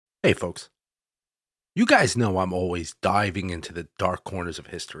Hey, folks. You guys know I'm always diving into the dark corners of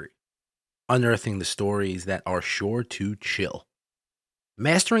history, unearthing the stories that are sure to chill.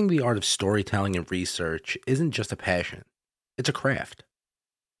 Mastering the art of storytelling and research isn't just a passion, it's a craft.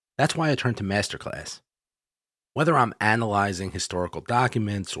 That's why I turn to Masterclass. Whether I'm analyzing historical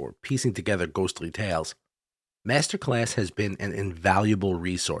documents or piecing together ghostly tales, Masterclass has been an invaluable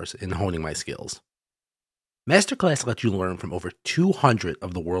resource in honing my skills. Masterclass lets you learn from over 200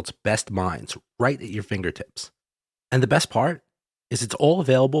 of the world's best minds right at your fingertips. And the best part is it's all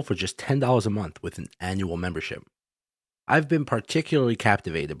available for just $10 a month with an annual membership. I've been particularly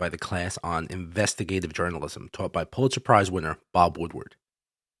captivated by the class on investigative journalism taught by Pulitzer Prize winner Bob Woodward.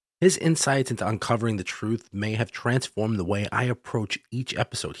 His insights into uncovering the truth may have transformed the way I approach each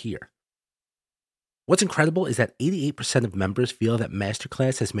episode here. What's incredible is that 88% of members feel that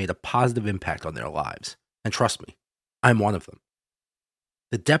Masterclass has made a positive impact on their lives. And trust me, I'm one of them.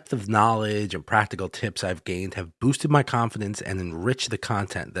 The depth of knowledge and practical tips I've gained have boosted my confidence and enriched the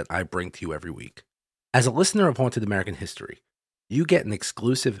content that I bring to you every week. As a listener of Haunted American History, you get an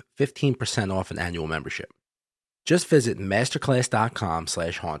exclusive 15% off an annual membership. Just visit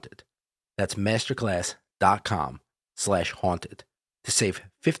masterclass.com/haunted. That's masterclass.com/haunted to save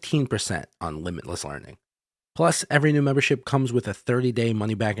 15% on limitless learning. Plus, every new membership comes with a 30-day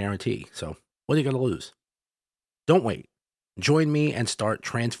money-back guarantee, so what are you going to lose? Don't wait. Join me and start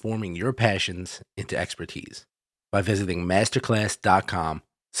transforming your passions into expertise by visiting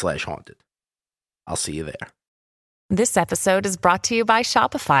masterclass.com/haunted. I'll see you there. This episode is brought to you by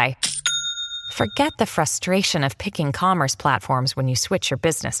Shopify. Forget the frustration of picking commerce platforms when you switch your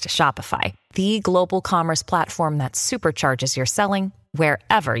business to Shopify, the global commerce platform that supercharges your selling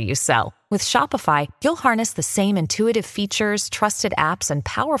wherever you sell. With Shopify, you'll harness the same intuitive features, trusted apps, and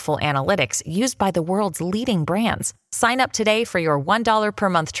powerful analytics used by the world's leading brands. Sign up today for your $1 per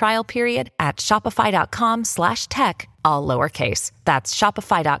month trial period at shopify.com/tech, all lowercase. That's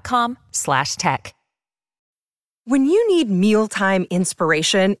shopify.com/tech. When you need mealtime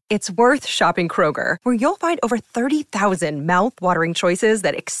inspiration, it's worth shopping Kroger, where you'll find over 30,000 mouth-watering choices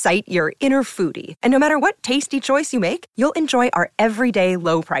that excite your inner foodie. And no matter what tasty choice you make, you'll enjoy our everyday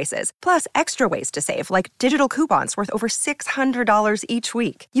low prices, plus extra ways to save, like digital coupons worth over $600 each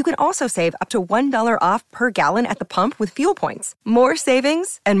week. You can also save up to $1 off per gallon at the pump with fuel points. More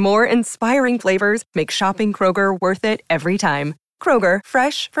savings and more inspiring flavors make shopping Kroger worth it every time. Kroger,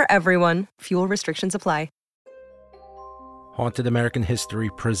 fresh for everyone. Fuel restrictions apply. Haunted American History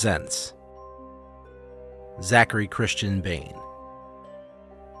presents Zachary Christian Bane,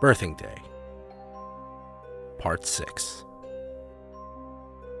 Birthing Day, Part 6.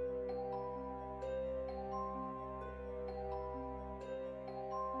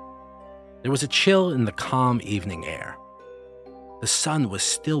 There was a chill in the calm evening air. The sun was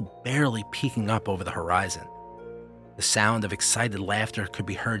still barely peeking up over the horizon. The sound of excited laughter could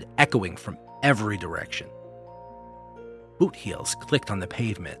be heard echoing from every direction. Boot heels clicked on the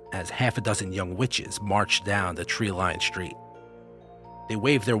pavement as half a dozen young witches marched down the tree-lined street. They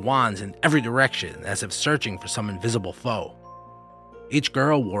waved their wands in every direction as if searching for some invisible foe. Each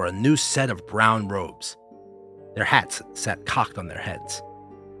girl wore a new set of brown robes. Their hats sat cocked on their heads.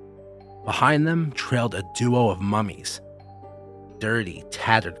 Behind them trailed a duo of mummies. Dirty,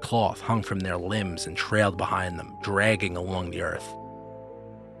 tattered cloth hung from their limbs and trailed behind them, dragging along the earth.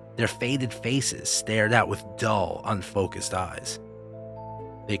 Their faded faces stared out with dull, unfocused eyes.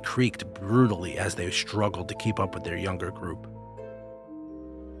 They creaked brutally as they struggled to keep up with their younger group.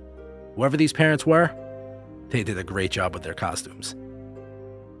 Whoever these parents were, they did a great job with their costumes.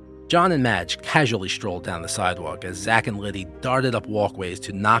 John and Madge casually strolled down the sidewalk as Zach and Liddy darted up walkways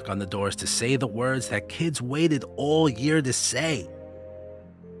to knock on the doors to say the words that kids waited all year to say.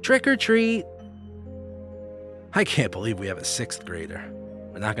 Trick or treat! I can't believe we have a 6th grader.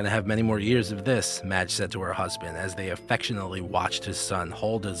 We're not going to have many more years of this, Madge said to her husband as they affectionately watched his son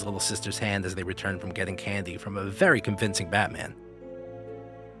hold his little sister's hand as they returned from getting candy from a very convincing Batman.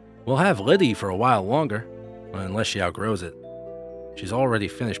 We'll have Liddy for a while longer, unless she outgrows it. She's already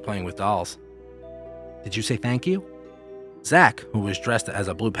finished playing with dolls. Did you say thank you? Zach, who was dressed as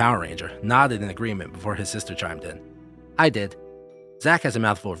a blue Power Ranger, nodded in agreement before his sister chimed in. I did. Zach has a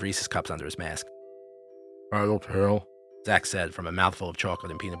mouthful of Reese's Cups under his mask. Tattletale, Zach said from a mouthful of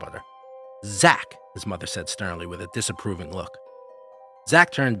chocolate and peanut butter. Zach, his mother said sternly with a disapproving look.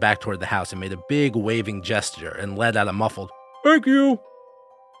 Zach turned back toward the house and made a big waving gesture and let out a muffled, thank you.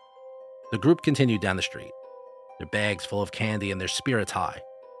 The group continued down the street, their bags full of candy and their spirits high.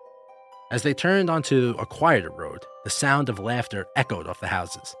 As they turned onto a quieter road, the sound of laughter echoed off the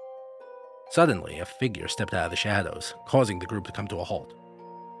houses. Suddenly, a figure stepped out of the shadows, causing the group to come to a halt.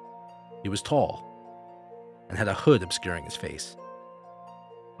 He was tall and had a hood obscuring his face,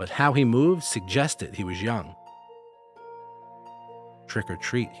 but how he moved suggested he was young. "Trick or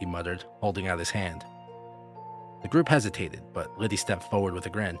treat," he muttered, holding out his hand. The group hesitated, but Liddy stepped forward with a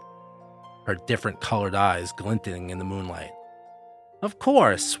grin, her different colored eyes glinting in the moonlight. "Of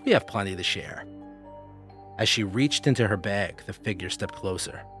course, we have plenty to share." As she reached into her bag, the figure stepped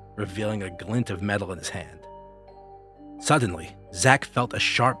closer, revealing a glint of metal in his hand. Suddenly, Zach felt a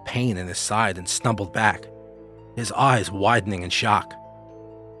sharp pain in his side and stumbled back, his eyes widening in shock.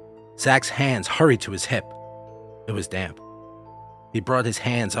 Zach's hands hurried to his hip. It was damp. He brought his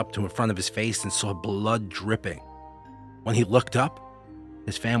hands up to in front of his face and saw blood dripping. When he looked up,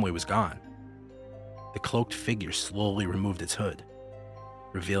 his family was gone. The cloaked figure slowly removed its hood,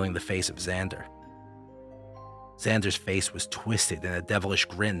 revealing the face of Xander. Xander's face was twisted in a devilish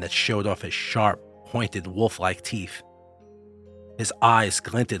grin that showed off his sharp, pointed wolf-like teeth. His eyes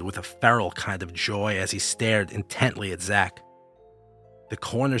glinted with a feral kind of joy as he stared intently at Zach. The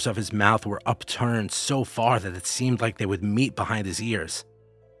corners of his mouth were upturned so far that it seemed like they would meet behind his ears.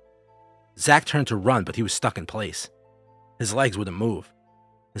 Zach turned to run, but he was stuck in place. His legs wouldn't move.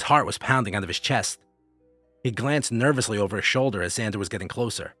 His heart was pounding out of his chest. He glanced nervously over his shoulder as Xander was getting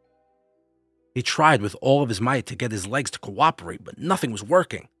closer. He tried with all of his might to get his legs to cooperate, but nothing was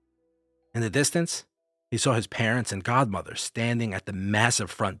working. In the distance, he saw his parents and godmother standing at the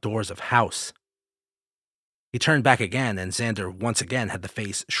massive front doors of house. He turned back again, and Xander once again had the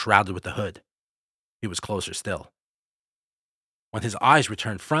face shrouded with the hood. He was closer still. When his eyes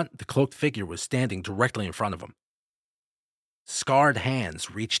returned front, the cloaked figure was standing directly in front of him. Scarred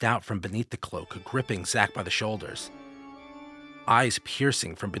hands reached out from beneath the cloak, gripping Zach by the shoulders. Eyes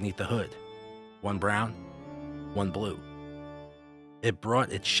piercing from beneath the hood. One brown, one blue. It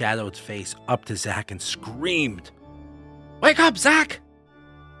brought its shadowed face up to Zach and screamed, "Wake up, Zach!"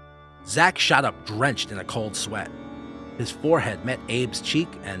 Zach shot up drenched in a cold sweat. His forehead met Abe's cheek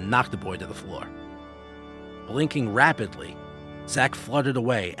and knocked the boy to the floor. Blinking rapidly, Zach fluttered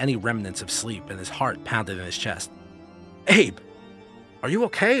away any remnants of sleep and his heart pounded in his chest. "Abe, are you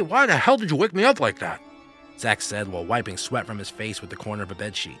okay? Why the hell did you wake me up like that?" Zach said while wiping sweat from his face with the corner of a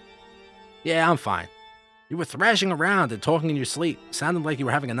bedsheet. "Yeah, I'm fine. You were thrashing around and talking in your sleep. Sounded like you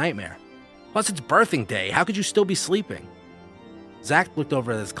were having a nightmare. Plus, it's birthing day. How could you still be sleeping?" Zach looked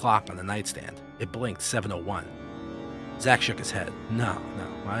over at his clock on the nightstand. It blinked 7:01. Zach shook his head. No,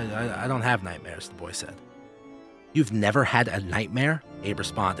 I don't have nightmares, the boy said. "You've never had a nightmare?" Abe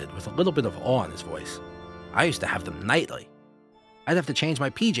responded with a little bit of awe in his voice. "I used to have them nightly. I'd have to change my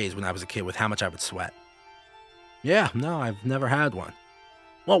PJs when I was a kid with how much I would sweat." "Yeah, no, I've never had one.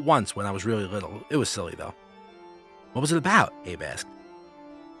 Well, once when I was really little. It was silly, though." "What was it about?" Abe asked.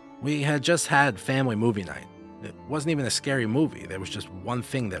 "We had just had family movie night. It wasn't even a scary movie. There was just one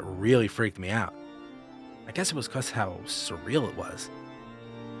thing that really freaked me out. I guess it was because how surreal it was."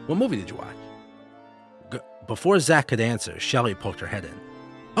 "What movie did you watch?" Before Zach could answer, Shelly poked her head in.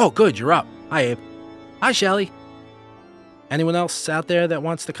 "Oh, good, you're up. Hi, Abe." "Hi, Shelly." "Anyone else out there that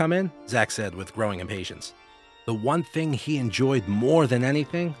wants to come in?" Zach said with growing impatience. The one thing he enjoyed more than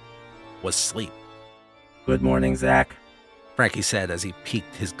anything was sleep. "Good morning, Zach," Frankie said as he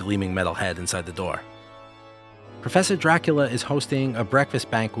peeked his gleaming metal head inside the door. "Professor Dracula is hosting a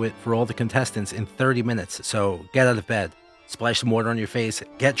breakfast banquet for all the contestants in 30 minutes, so get out of bed, splash some water on your face,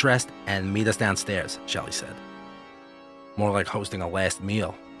 get dressed, and meet us downstairs," Shelly said. "More like hosting a last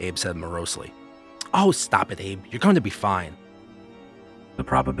meal," Abe said morosely. "Oh, stop it, Abe. You're going to be fine." "The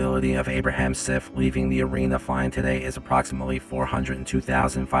probability of Abraham Sif leaving the arena fine today is approximately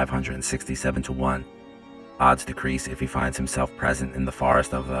 402,567 to 1. Odds decrease if he finds himself present in the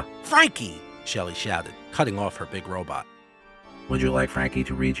forest of the—" "Frankie!" Shelly shouted, cutting off her big robot. "Would you like Frankie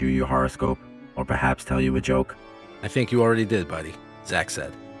to read you your horoscope? Or perhaps tell you a joke?" "I think you already did, buddy," Zach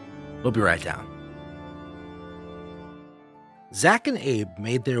said. "We'll be right down." Zach and Abe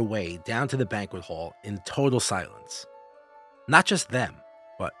made their way down to the banquet hall in total silence. Not just them,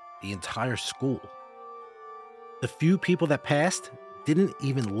 but the entire school. The few people that passed didn't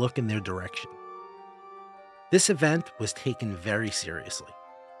even look in their direction. This event was taken very seriously,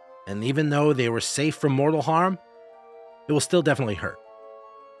 and even though they were safe from mortal harm, it will still definitely hurt.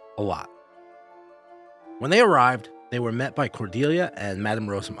 A lot. When they arrived, they were met by Cordelia and Madame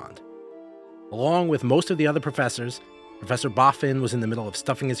Rosamond. Along with most of the other professors, Professor Boffin was in the middle of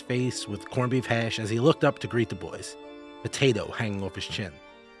stuffing his face with corned beef hash as he looked up to greet the boys, potato hanging off his chin.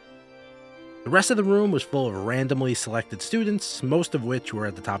 The rest of the room was full of randomly selected students, most of which were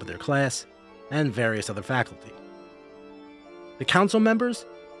at the top of their class, and various other faculty. The council members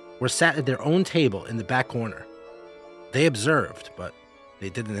were sat at their own table in the back corner. They observed, but they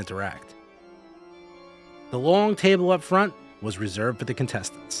didn't interact. The long table up front was reserved for the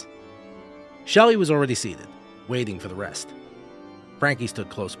contestants. Shelley was already seated, waiting for the rest. Frankie stood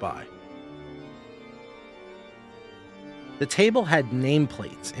close by. The table had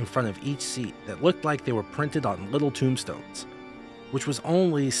nameplates in front of each seat that looked like they were printed on little tombstones, which was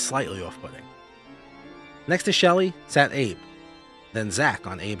only slightly off-putting. Next to Shelley sat Abe, then Zach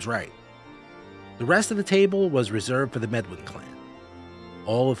on Abe's right. The rest of the table was reserved for the Medwin clan,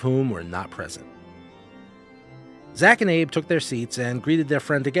 all of whom were not present. Zach and Abe took their seats and greeted their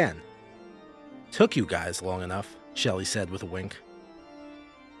friend again. "Took you guys long enough," Shelley said with a wink.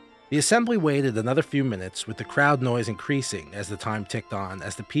 The assembly waited another few minutes, with the crowd noise increasing as the time ticked on,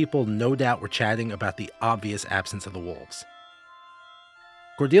 as the people no doubt were chatting about the obvious absence of the wolves.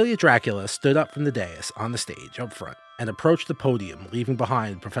 Cordelia Dracula stood up from the dais on the stage up front and approached the podium, leaving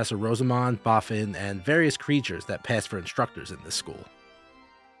behind Professor Rosamond, Boffin, and various creatures that passed for instructors in this school.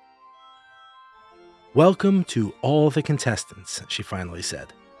 "Welcome to all the contestants," she finally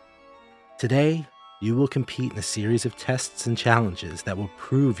said. "Today, you will compete in a series of tests and challenges that will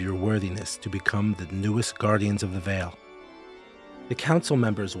prove your worthiness to become the newest Guardians of the Veil. The council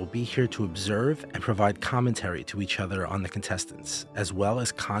members will be here to observe and provide commentary to each other on the contestants, as well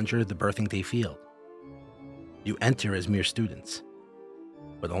as conjure the birthing day field. You enter as mere students,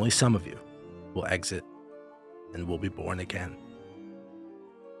 but only some of you will exit and will be born again."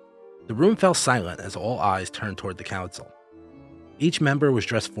 The room fell silent as all eyes turned toward the council. Each member was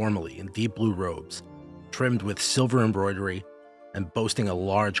dressed formally in deep blue robes, trimmed with silver embroidery and boasting a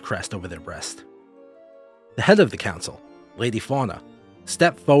large crest over their breast. The head of the council, Lady Fauna,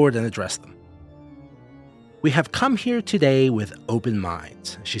 stepped forward and addressed them. "We have come here today with open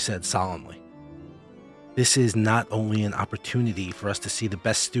minds," she said solemnly. "This is not only an opportunity for us to see the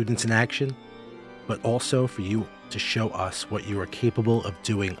best students in action, but also for you to show us what you are capable of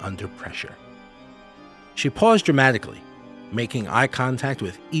doing under pressure." She paused dramatically, making eye contact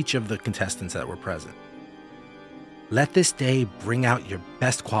with each of the contestants that were present. "Let this day bring out your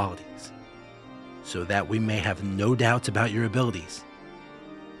best qualities, so that we may have no doubts about your abilities,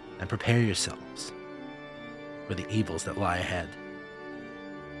 and prepare yourselves for the evils that lie ahead."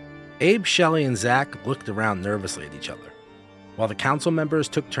 Abe, Shelley, and Zach looked around nervously at each other, while the council members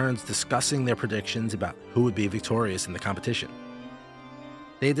took turns discussing their predictions about who would be victorious in the competition.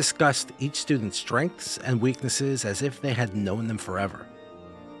 They discussed each student's strengths and weaknesses as if they had known them forever,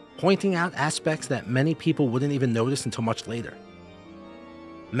 pointing out aspects that many people wouldn't even notice until much later,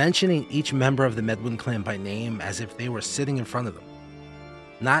 mentioning each member of the Medwin clan by name as if they were sitting in front of them,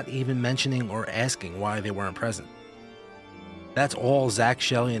 not even mentioning or asking why they weren't present. That's all Zach,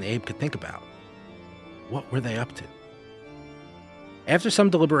 Shelley, and Abe could think about. What were they up to? After some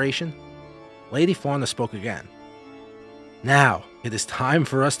deliberation, Lady Fauna spoke again. "Now, it is time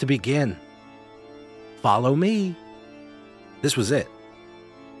for us to begin. Follow me." This was it.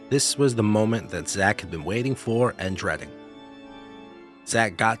 This was the moment that Zach had been waiting for and dreading.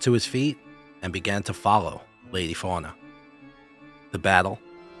 Zach got to his feet and began to follow Lady Fauna. The battle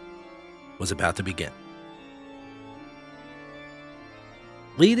was about to begin.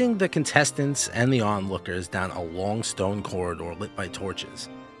 Leading the contestants and the onlookers down a long stone corridor lit by torches,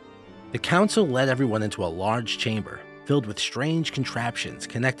 the council led everyone into a large chamber filled with strange contraptions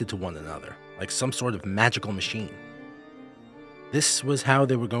connected to one another, like some sort of magical machine. This was how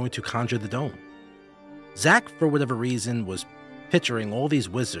they were going to conjure the dome. Zach, for whatever reason, was picturing all these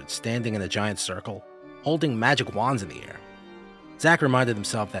wizards standing in a giant circle, holding magic wands in the air. Zach reminded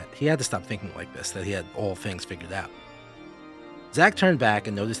himself that he had to stop thinking like this, that he had all things figured out. Zach turned back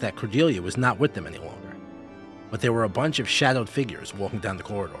and noticed that Cordelia was not with them any longer, but there were a bunch of shadowed figures walking down the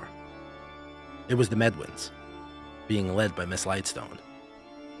corridor. It was the Medwins, being led by Miss Lightstone.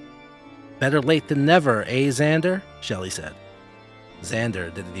 "Better late than never, eh, Xander?" Shelley said.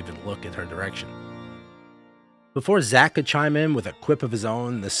 Xander didn't even look in her direction. Before Zach could chime in with a quip of his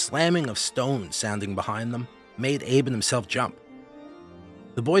own, the slamming of stones sounding behind them made Abe and himself jump.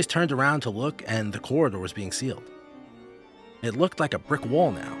 The boys turned around to look, and the corridor was being sealed. It looked like a brick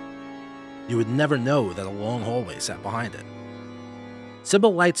wall now. You would never know that a long hallway sat behind it.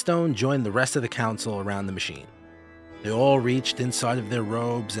 Sybil Lightstone joined the rest of the council around the machine. They all reached inside of their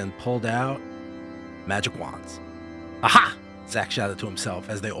robes and pulled out magic wands. "Aha!" Zach shouted to himself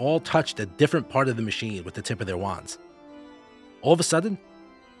as they all touched a different part of the machine with the tip of their wands. All of a sudden,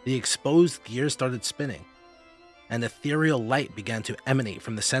 the exposed gears started spinning, and ethereal light began to emanate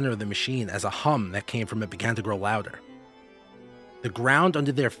from the center of the machine as a hum that came from it began to grow louder. The ground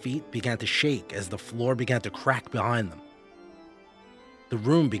under their feet began to shake as the floor began to crack behind them. The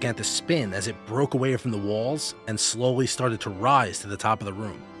room began to spin as it broke away from the walls and slowly started to rise to the top of the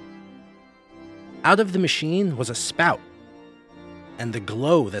room. Out of the machine was a spout, and the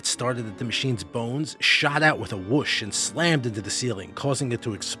glow that started at the machine's bones shot out with a whoosh and slammed into the ceiling, causing it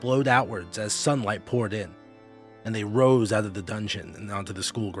to explode outwards as sunlight poured in, and they rose out of the dungeon and onto the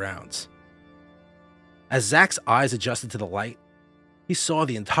school grounds. As Zach's eyes adjusted to the light, he saw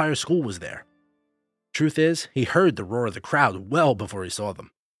the entire school was there. Truth is, he heard the roar of the crowd well before he saw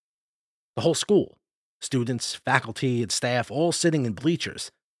them. The whole school, students, faculty, and staff, all sitting in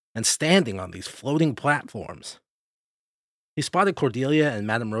bleachers and standing on these floating platforms. He spotted Cordelia and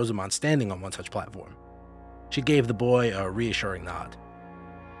Madame Rosamond standing on one such platform. She gave the boy a reassuring nod.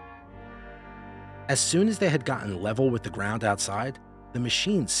 As soon as they had gotten level with the ground outside, the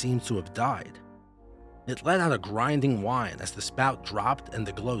machine seemed to have died. It let out a grinding whine as the spout dropped and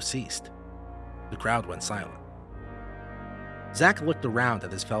the glow ceased. The crowd went silent. Zach looked around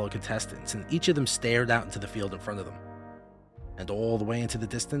at his fellow contestants, and each of them stared out into the field in front of them. And all the way into the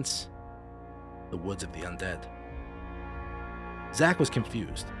distance, the woods of the undead. Zach was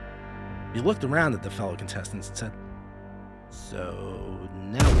confused. He looked around at the fellow contestants and said, "So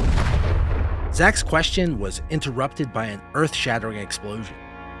now what?" Zach's question was interrupted by an earth-shattering explosion.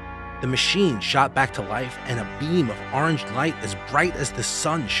 The machine shot back to life, and a beam of orange light as bright as the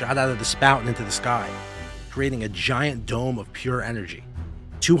sun shot out of the spout and into the sky, creating a giant dome of pure energy,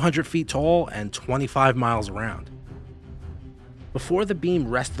 200 feet tall and 25 miles around. Before the beam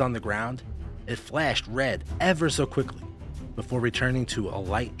rested on the ground, it flashed red ever so quickly, before returning to a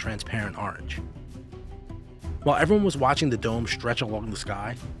light, transparent orange. While everyone was watching the dome stretch along the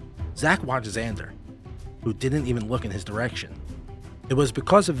sky, Zach watched Xander, who didn't even look in his direction. It was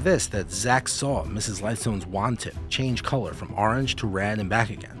because of this that Zach saw Mrs. Lightstone's wand tip change color from orange to red and back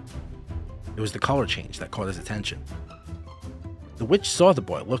again. It was the color change that caught his attention. The witch saw the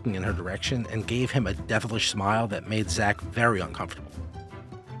boy looking in her direction and gave him a devilish smile that made Zach very uncomfortable.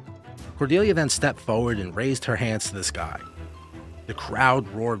 Cordelia then stepped forward and raised her hands to the sky. The crowd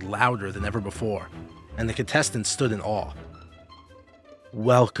roared louder than ever before, and the contestants stood in awe.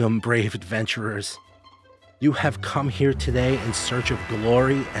 "Welcome, brave adventurers. You have come here today in search of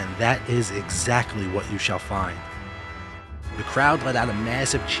glory, and that is exactly what you shall find." The crowd let out a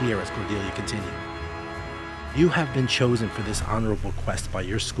massive cheer as Cordelia continued. "You have been chosen for this honorable quest by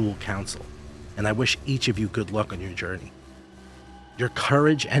your school council, and I wish each of you good luck on your journey. Your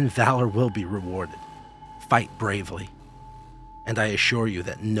courage and valor will be rewarded. Fight bravely, and I assure you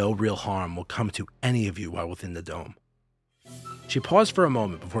that no real harm will come to any of you while within the dome." She paused for a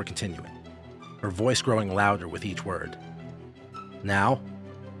moment before continuing, her voice growing louder with each word. Now,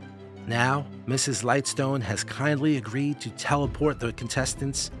 Mrs. Lightstone has kindly agreed to teleport the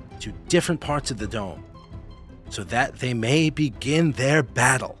contestants to different parts of the dome, so that they may begin their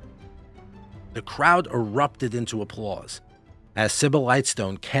battle. The crowd erupted into applause as Sybil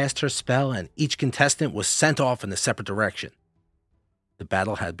Lightstone cast her spell, and each contestant was sent off in a separate direction. The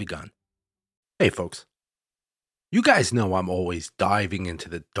battle had begun. Hey folks, you guys know I'm always diving into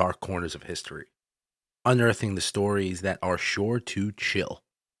the dark corners of history, unearthing the stories that are sure to chill.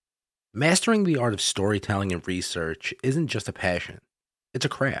 Mastering the art of storytelling and research isn't just a passion, it's a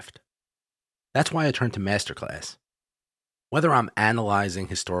craft. That's why I turned to Masterclass. Whether I'm analyzing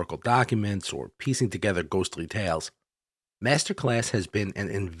historical documents or piecing together ghostly tales, Masterclass has been an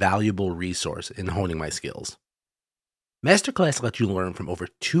invaluable resource in honing my skills. Masterclass lets you learn from over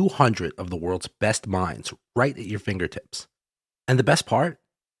 200 of the world's best minds right at your fingertips. And the best part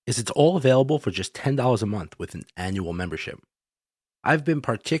is it's all available for just $10 a month with an annual membership. I've been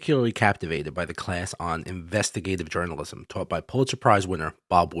particularly captivated by the class on investigative journalism taught by Pulitzer Prize winner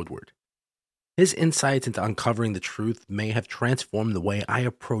Bob Woodward. His insights into uncovering the truth may have transformed the way I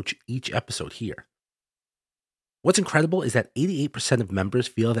approach each episode here. What's incredible is that 88% of members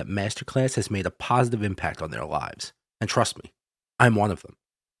feel that Masterclass has made a positive impact on their lives. And trust me, I'm one of them.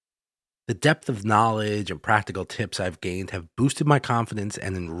 The depth of knowledge and practical tips I've gained have boosted my confidence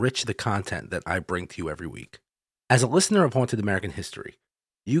and enriched the content that I bring to you every week. As a listener of Haunted American History,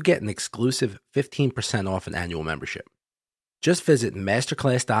 you get an exclusive 15% off an annual membership. Just visit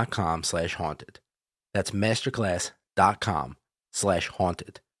masterclass.com/haunted. That's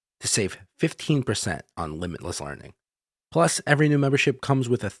masterclass.com/haunted to save 15% on limitless learning. Plus, every new membership comes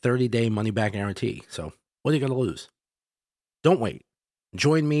with a 30-day money-back guarantee, so what are you going to lose? Don't wait.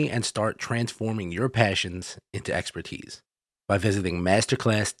 Join me and start transforming your passions into expertise by visiting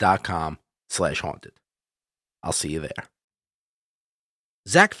masterclass.com/haunted. I'll see you there.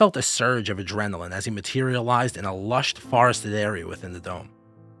 Zach felt a surge of adrenaline as he materialized in a lush forested area within the dome.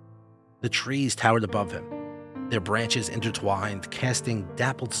 The trees towered above him, their branches intertwined, casting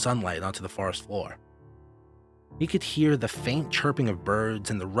dappled sunlight onto the forest floor. He could hear the faint chirping of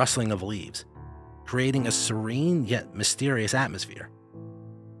birds and the rustling of leaves, creating a serene yet mysterious atmosphere.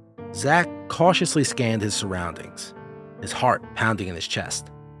 Zach cautiously scanned his surroundings, his heart pounding in his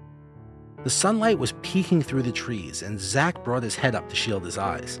chest. The sunlight was peeking through the trees, and Zach brought his head up to shield his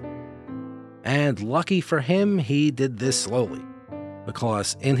eyes. And lucky for him, he did this slowly,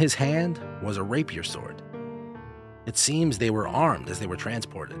 because in his hand was a rapier sword. It seems they were armed as they were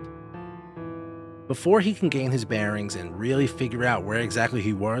transported. Before he can gain his bearings and really figure out where exactly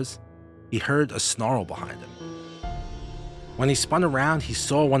he was, he heard a snarl behind him. When he spun around, he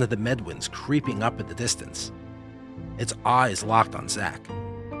saw one of the Medwins creeping up at the distance. Its eyes locked on Zach.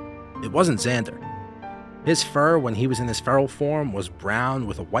 It wasn't Xander. His fur, when he was in his feral form, was brown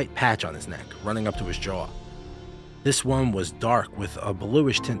with a white patch on his neck running up to his jaw. This one was dark with a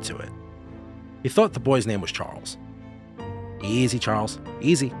bluish tint to it. He thought the boy's name was Charles. "Easy, Charles,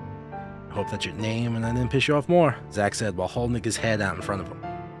 easy. I hope that's your name and I didn't piss you off more," Zach said while holding his head out in front of him.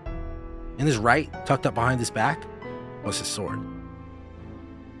 In his right, tucked up behind his back, was his sword.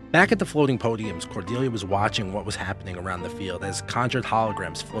 Back at the floating podiums, Cordelia was watching what was happening around the field as conjured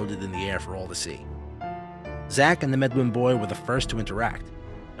holograms floated in the air for all to see. Zach and the Medwin boy were the first to interact,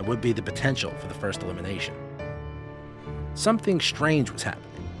 and would be the potential for the first elimination. Something strange was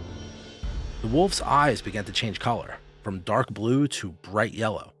happening. The wolf's eyes began to change color, from dark blue to bright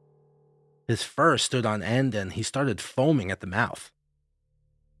yellow. His fur stood on end and he started foaming at the mouth.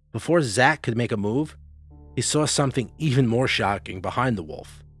 Before Zach could make a move, he saw something even more shocking behind the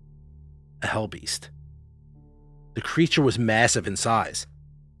wolf. A hellbeast. The creature was massive in size,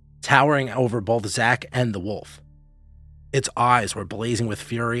 towering over both Zach and the wolf. Its eyes were blazing with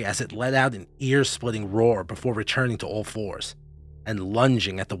fury as it let out an ear-splitting roar before returning to all fours, and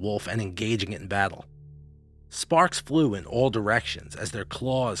lunging at the wolf and engaging it in battle. Sparks flew in all directions as their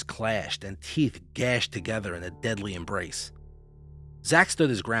claws clashed and teeth gashed together in a deadly embrace. Zach stood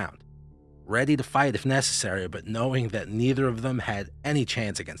his ground, ready to fight if necessary, but knowing that neither of them had any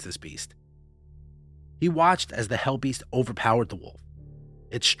chance against this beast. He watched as the hellbeast overpowered the wolf,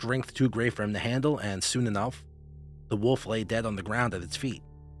 its strength too great for him to handle, and soon enough, the wolf lay dead on the ground at its feet.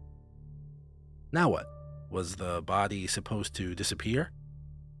 Now what? Was the body supposed to disappear?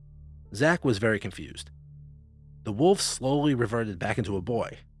 Zach was very confused. The wolf slowly reverted back into a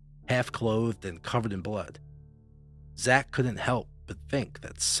boy, half-clothed and covered in blood. Zach couldn't help but think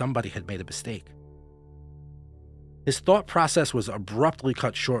that somebody had made a mistake. His thought process was abruptly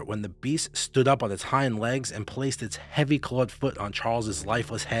cut short when the beast stood up on its hind legs and placed its heavy clawed foot on Charles's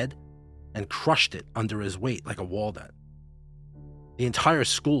lifeless head and crushed it under his weight like a walnut. The entire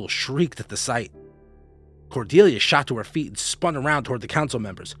school shrieked at the sight. Cordelia shot to her feet and spun around toward the council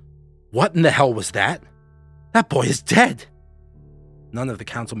members. "What in the hell was that? That boy is dead!" None of the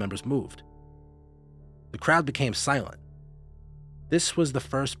council members moved. The crowd became silent. This was the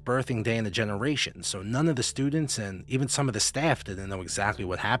first birthing day in a generation, so none of the students and even some of the staff didn't know exactly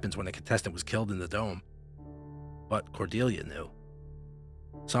what happens when a contestant was killed in the dome. But Cordelia knew.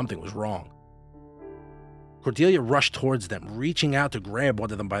 Something was wrong. Cordelia rushed towards them, reaching out to grab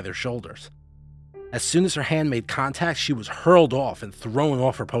one of them by their shoulders. As soon as her hand made contact, she was hurled off and thrown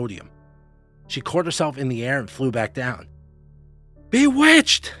off her podium. She caught herself in the air and flew back down.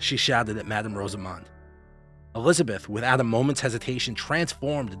 "Bewitched!" she shouted at Madame Rosamond. Elizabeth, without a moment's hesitation,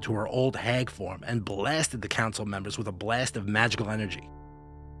 transformed into her old hag form and blasted the council members with a blast of magical energy.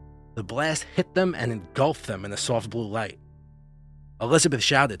 The blast hit them and engulfed them in a soft blue light. Elizabeth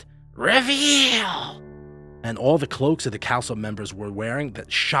shouted, "Reveal!" And all the cloaks of the council members were wearing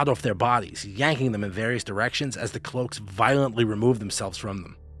that shot off their bodies, yanking them in various directions as the cloaks violently removed themselves from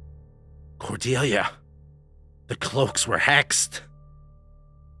them. "Cordelia, the cloaks were hexed.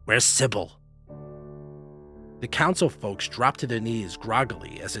 Where's Sybil?" The council folks dropped to their knees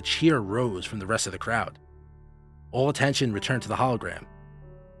groggily as a cheer rose from the rest of the crowd. All attention returned to the hologram.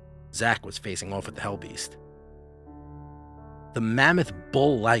 Zach was facing off with the hellbeast. The mammoth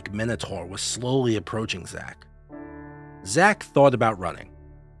bull-like minotaur was slowly approaching Zach. Zach thought about running,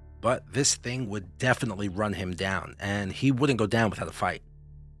 but this thing would definitely run him down, and he wouldn't go down without a fight.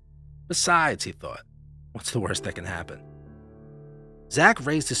 Besides, he thought, what's the worst that can happen? Zach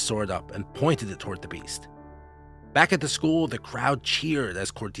raised his sword up and pointed it toward the beast. Back at the school, the crowd cheered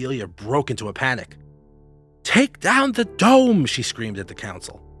as Cordelia broke into a panic. "Take down the dome!" she screamed at the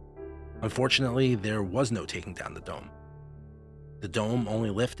council. Unfortunately, there was no taking down the dome. The dome only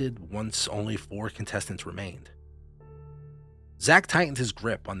lifted once only 4 contestants remained. Zach tightened his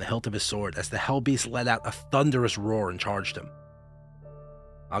grip on the hilt of his sword as the hellbeast let out a thunderous roar and charged him.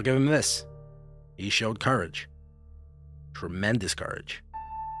 I'll give him this. He showed courage. tremendous courage.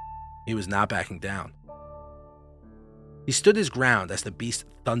 He was not backing down. He stood his ground as the beast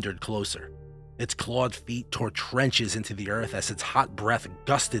thundered closer. Its clawed feet tore trenches into the earth as its hot breath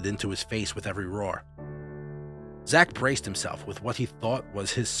gusted into his face with every roar. Zach braced himself with what he thought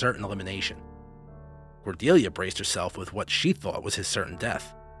was his certain elimination. Cordelia braced herself with what she thought was his certain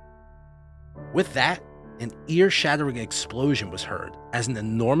death. With that, an ear-shattering explosion was heard as an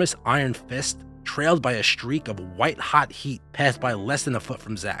enormous iron fist, trailed by a streak of white-hot heat, passed by less than a foot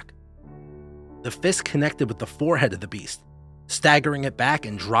from Zach. The fist connected with the forehead of the beast, staggering it back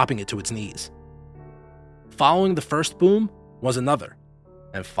and dropping it to its knees. Following the first boom was another,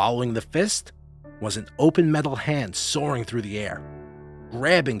 and following the fist was an open metal hand soaring through the air,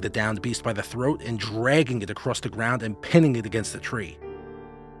 grabbing the downed beast by the throat and dragging it across the ground and pinning it against a tree.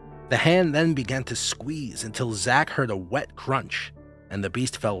 The hand then began to squeeze until Zach heard a wet crunch, and the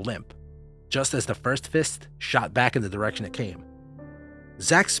beast fell limp, just as the first fist shot back in the direction it came.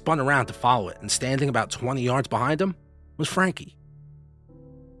 Zach spun around to follow it, and standing about 20 yards behind him was Frankie.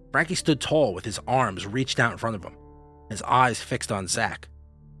 Frankie stood tall with his arms reached out in front of him, his eyes fixed on Zach.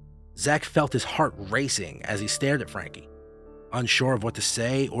 Zach felt his heart racing as he stared at Frankie, unsure of what to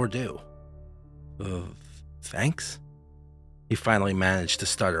say or do. Thanks? He finally managed to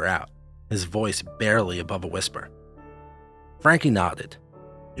stutter out, his voice barely above a whisper. Frankie nodded.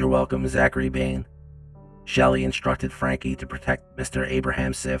 You're welcome, Zachary Bane. Shelley instructed Frankie to protect Mr.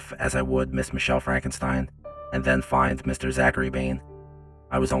 Abraham Sif as I would Miss Michelle Frankenstein, and then find Mr. Zachary Bane.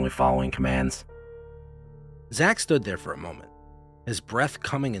 I was only following commands. Zach stood there for a moment, his breath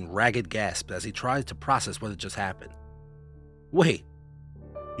coming in ragged gasps as he tried to process what had just happened. Wait,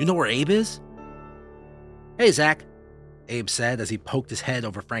 you know where Abe is? Hey, Zach, Abe said as he poked his head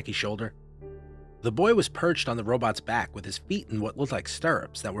over Frankie's shoulder. The boy was perched on the robot's back with his feet in what looked like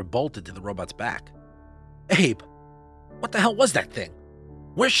stirrups that were bolted to the robot's back. Abe, what the hell was that thing?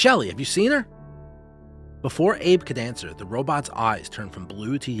 Where's Shelley? Have you seen her? Before Abe could answer, the robot's eyes turned from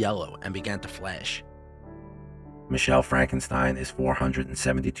blue to yellow and began to flash. Michelle Frankenstein is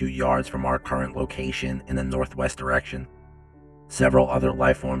 472 yards from our current location in the northwest direction. Several other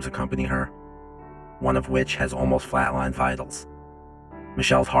life forms accompany her, one of which has almost flatlined vitals.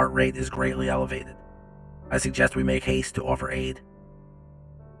 Michelle's heart rate is greatly elevated. I suggest we make haste to offer aid.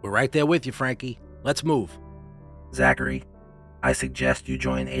 We're right there with you, Frankie. Let's move. Zachary, I suggest you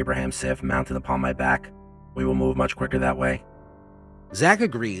join Abraham Sif mounted upon my back. We will move much quicker that way. Zach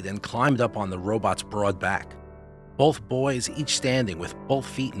agreed and climbed up on the robot's broad back, both boys each standing with both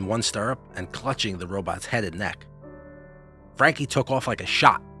feet in one stirrup and clutching the robot's head and neck. Frankie took off like a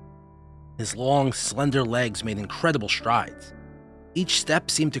shot. His long, slender legs made incredible strides. Each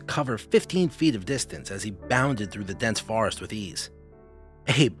step seemed to cover 15 feet of distance as he bounded through the dense forest with ease.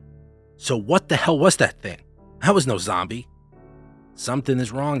 Abe, so what the hell was that thing? That was no zombie. Something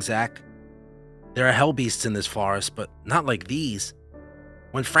is wrong, Zach. There are hell beasts in this forest, but not like these.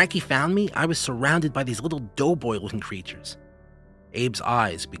 When Frankie found me, I was surrounded by these little doughboy-looking creatures. Abe's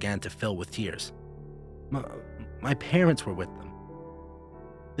eyes began to fill with tears. My parents were with them.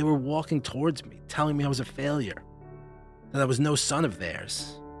 They were walking towards me, telling me I was a failure, that I was no son of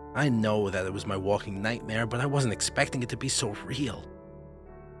theirs. I know that it was my walking nightmare, but I wasn't expecting it to be so real.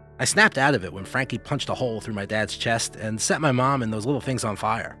 I snapped out of it when Frankie punched a hole through my dad's chest and set my mom and those little things on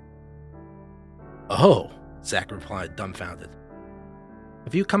fire. Oh, Zach replied, dumbfounded.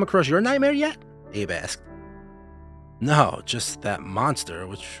 Have you come across your nightmare yet? Abe asked. No, just that monster,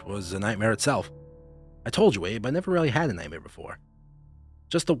 which was a nightmare itself. I told you, Abe, I never really had a nightmare before.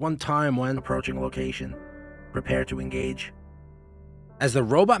 Just the one time when... Approaching location. Prepare to engage. As the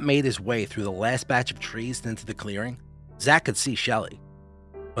robot made his way through the last batch of trees and into the clearing, Zach could see Shelley.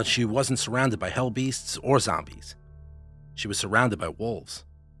 But she wasn't surrounded by hell beasts or zombies. She was surrounded by wolves.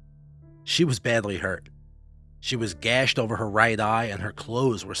 She was badly hurt. She was gashed over her right eye and her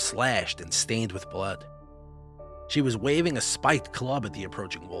clothes were slashed and stained with blood. She was waving a spiked club at the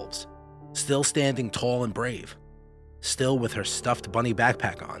approaching wolves, still standing tall and brave, still with her stuffed bunny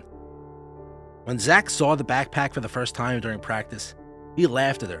backpack on. When Zach saw the backpack for the first time during practice, he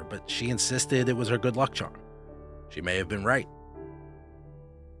laughed at her, but she insisted it was her good luck charm. She may have been right.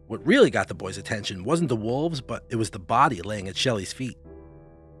 What really got the boy's attention wasn't the wolves, but it was the body laying at Shelley's feet.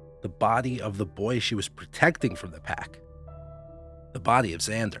 The body of the boy she was protecting from the pack. The body of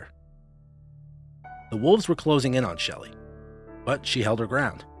Xander. The wolves were closing in on Shelley, but she held her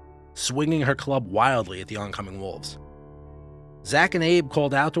ground, swinging her club wildly at the oncoming wolves. Zach and Abe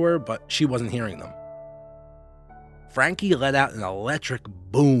called out to her, but she wasn't hearing them. Frankie let out an electric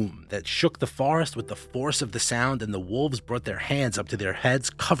boom that shook the forest with the force of the sound, and the wolves brought their hands up to their heads,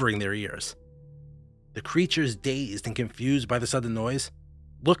 covering their ears. The creatures, dazed and confused by the sudden noise,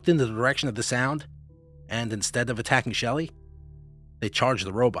 looked in the direction of the sound, and instead of attacking Shelly, they charged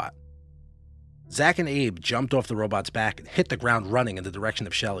the robot. Zach and Abe jumped off the robot's back and hit the ground running in the direction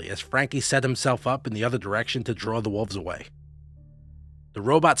of Shelly as Frankie set himself up in the other direction to draw the wolves away. The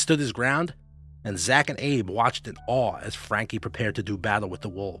robot stood his ground, and Zach and Abe watched in awe as Frankie prepared to do battle with the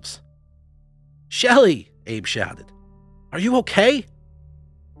wolves. "Shelly!" Abe shouted. "Are you okay?"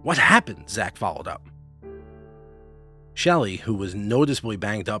 "What happened?" Zach followed up. Shelly, who was noticeably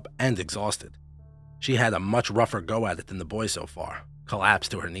banged up and exhausted, she had a much rougher go at it than the boy so far,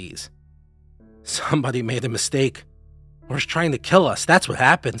 collapsed to her knees. "Somebody made a mistake. Or is trying to kill us. That's what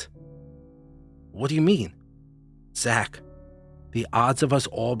happened." "What do you mean?" "Zach, the odds of us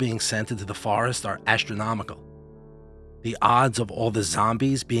all being sent into the forest are astronomical. The odds of all the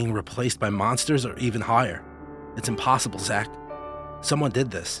zombies being replaced by monsters are even higher. It's impossible, Zach. Someone did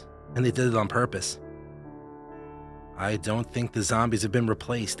this, and they did it on purpose." "I don't think the zombies have been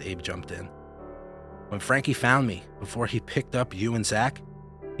replaced," Abe jumped in. "When Frankie found me, before he picked up you and Zach,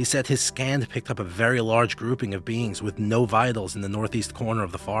 he said his scan picked up a very large grouping of beings with no vitals in the northeast corner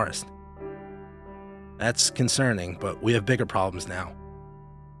of the forest. That's concerning, but we have bigger problems now."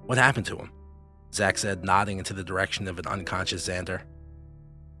 "What happened to him?" Zach said, nodding into the direction of an unconscious Xander.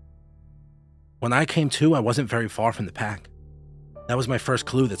 "When I came to, I wasn't very far from the pack. That was my first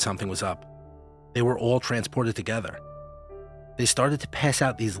clue that something was up. They were all transported together. They started to pass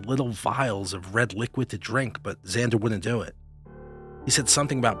out these little vials of red liquid to drink, but Xander wouldn't do it. He said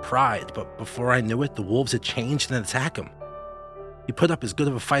something about pride, but before I knew it, the wolves had changed and attacked him. He put up as good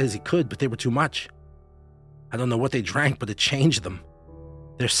of a fight as he could, but they were too much. I don't know what they drank, but it changed them.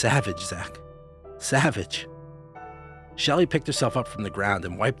 They're savage, Zach. Savage." Shelly picked herself up from the ground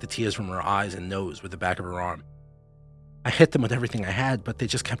and wiped the tears from her eyes and nose with the back of her arm. "I hit them with everything I had, but they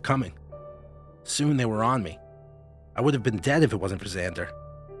just kept coming. Soon they were on me. I would have been dead if it wasn't for Xander.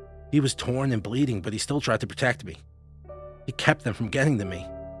 He was torn and bleeding, but he still tried to protect me. He kept them from getting to me."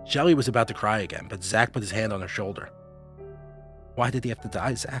 Shelly was about to cry again, but Zach put his hand on her shoulder. "Why did he have to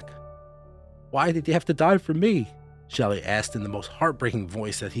die, Zach? Why did he have to die for me?" Shelly asked in the most heartbreaking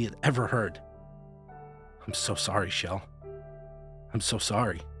voice that he had ever heard. "I'm so sorry, Shell. I'm so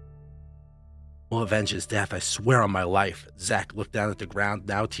sorry." "We'll avenge his death, I swear on my life." Zach looked down at the ground,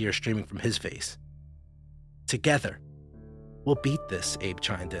 now tears streaming from his face. "Together. We'll beat this," Abe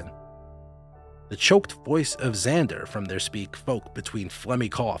chimed in. The choked voice of Xander from their speak folk between phlegmy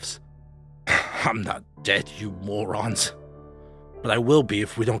coughs. "I'm not dead, you morons. But I will be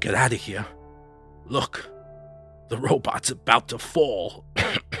if we don't get out of here. Look, the robot's about to fall."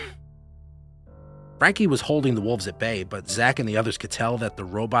 Frankie was holding the wolves at bay, but Zach and the others could tell that the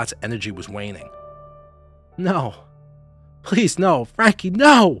robot's energy was waning. "No. Please, no. Frankie,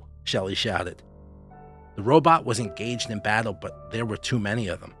 no!" Shelly shouted. The robot was engaged in battle, but there were too many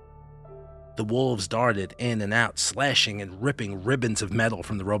of them. The wolves darted in and out, slashing and ripping ribbons of metal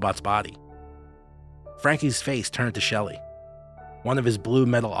from the robot's body. Frankie's face turned to Shelly. One of his blue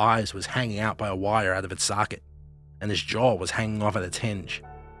metal eyes was hanging out by a wire out of its socket, and his jaw was hanging off at its hinge.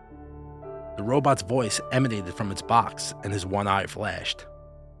 The robot's voice emanated from its box, and his one eye flashed.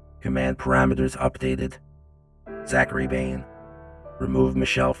 "Command parameters updated. Zachary Bane. Remove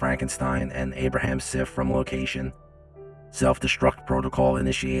Michelle Frankenstein and Abraham Sif from location. Self-destruct protocol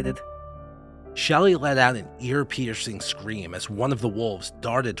initiated." Shelly let out an ear-piercing scream as one of the wolves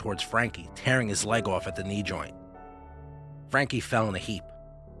darted towards Frankie, tearing his leg off at the knee joint. Frankie fell in a heap,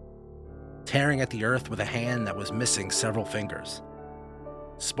 tearing at the earth with a hand that was missing several fingers.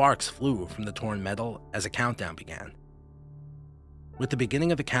 Sparks flew from the torn metal as a countdown began. With the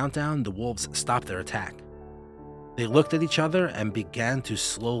beginning of the countdown, the wolves stopped their attack. They looked at each other and began to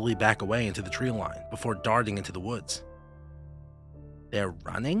slowly back away into the tree line before darting into the woods. "They're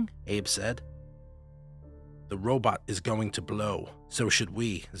running?" Abe said. "The robot is going to blow, so should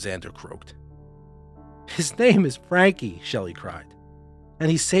we," Xander croaked. "His name is Frankie," Shelly cried. "And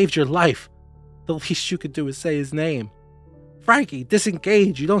he saved your life. The least you could do is say his name. Frankie,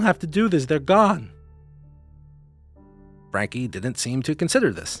 disengage. You don't have to do this. They're gone." Frankie didn't seem to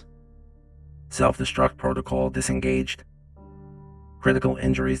consider this. Self-destruct protocol disengaged. Critical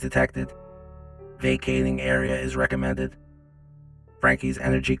injuries detected. Vacating area is recommended. Frankie's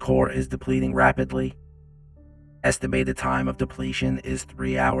energy core is depleting rapidly. Estimated time of depletion is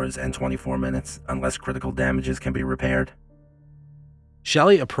 3 hours and 24 minutes, unless critical damages can be repaired.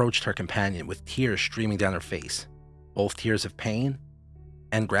 Shelly approached her companion with tears streaming down her face, both tears of pain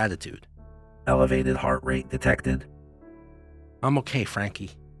and gratitude. Elevated heart rate detected. "I'm okay,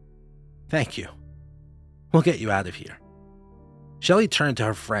 Frankie. Thank you. We'll get you out of here." Shelly turned to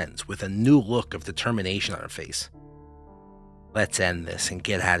her friends with a new look of determination on her face. Let's end this and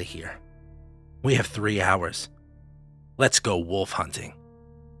get out of here. We have 3 hours. Let's go wolf hunting.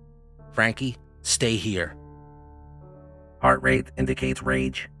 Frankie, stay here. Heart rate indicates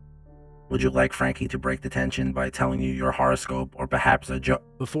rage. Would you like Frankie to break the tension by telling you your horoscope or perhaps a joke?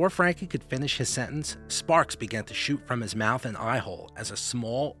 Before Frankie could finish his sentence, sparks began to shoot from his mouth and eye hole as a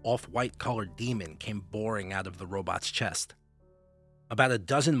small, off-white colored demon came boring out of the robot's chest. About a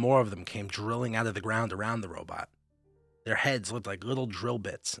dozen more of them came drilling out of the ground around the robot. Their heads looked like little drill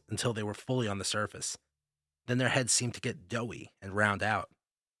bits until they were fully on the surface. Then their heads seemed to get doughy and round out.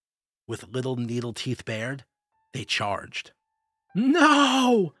 With little needle teeth bared, they charged.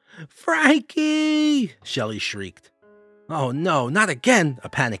 No! Frankie! Shelly shrieked. Oh no, not again! A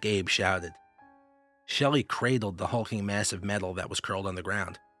panicked Abe shouted. Shelly cradled the hulking mass of metal that was curled on the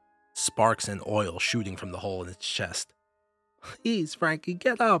ground, sparks and oil shooting from the hole in its chest. Please, Frankie,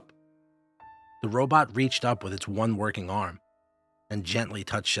 get up! The robot reached up with its one working arm and gently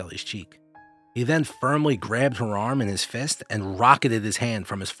touched Shelly's cheek. He then firmly grabbed her arm in his fist and rocketed his hand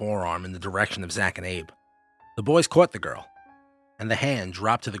from his forearm in the direction of Zach and Abe. The boys caught the girl, and the hand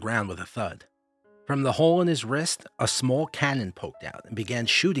dropped to the ground with a thud. From the hole in his wrist, a small cannon poked out and began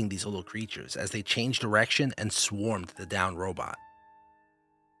shooting these little creatures as they changed direction and swarmed the downed robot.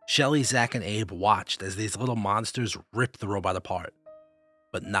 Shelly, Zach, and Abe watched as these little monsters ripped the robot apart,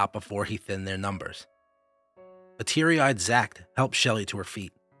 but not before he thinned their numbers. A teary-eyed Zach helped Shelly to her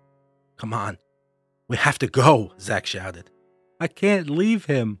feet. Come on, we have to go, Zach shouted. I can't leave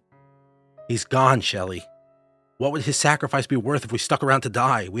him. He's gone, Shelly. What would his sacrifice be worth if we stuck around to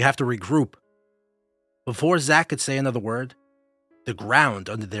die? We have to regroup. Before Zach could say another word, the ground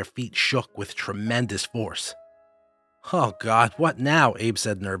under their feet shook with tremendous force. Oh God, what now? Abe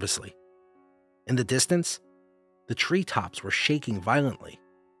said nervously. In the distance, the treetops were shaking violently.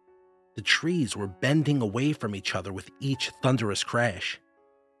 The trees were bending away from each other with each thunderous crash.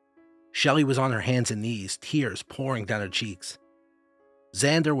 Shelly was on her hands and knees, tears pouring down her cheeks.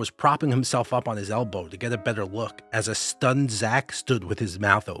 Xander was propping himself up on his elbow to get a better look as a stunned Zach stood with his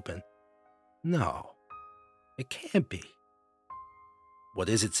mouth open. No, it can't be. What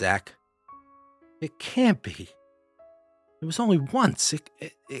is it, Zach? It can't be. It was only once.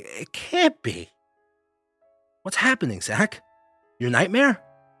 It can't be. What's happening, Zach? Your nightmare?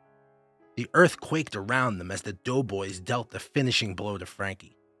 The earth quaked around them as the doughboys dealt the finishing blow to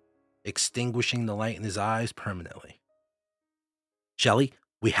Frankie, extinguishing the light in his eyes permanently. Shelly,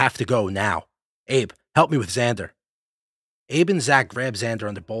 we have to go now. Abe, help me with Xander. Abe and Zach grabbed Xander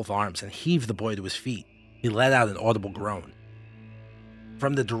under both arms and heaved the boy to his feet. He let out an audible groan.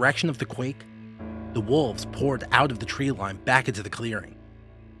 From the direction of the quake, the wolves poured out of the tree line back into the clearing,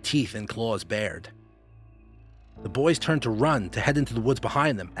 teeth and claws bared. The boys turned to run to head into the woods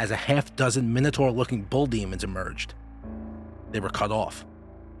behind them as a half-dozen minotaur-looking bull demons emerged. They were cut off.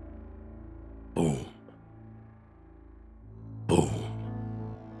 Boom. Boom.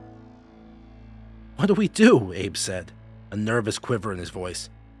 What do we do? Abe said, a nervous quiver in his voice.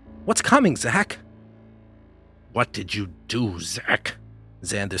 What's coming, Zach? What did you do, Zach?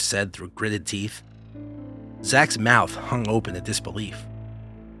 Xander said through gritted teeth. Zach's mouth hung open in disbelief.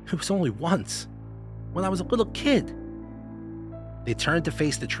 It was only once, when I was a little kid. They turned to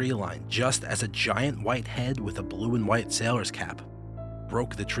face the tree line just as a giant white head with a blue and white sailor's cap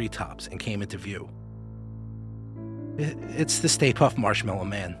broke the treetops and came into view. It's the Stay Puft Marshmallow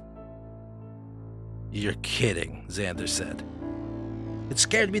Man. You're kidding, Xander said. It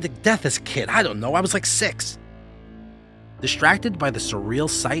scared me to death as a kid. I don't know, I was like 6. Distracted by the surreal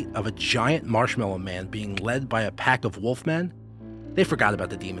sight of a giant marshmallow man being led by a pack of wolfmen, they forgot about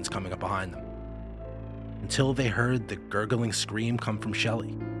the demons coming up behind them, until they heard the gurgling scream come from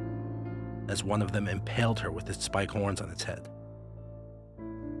Shelly, as one of them impaled her with its spike horns on its head.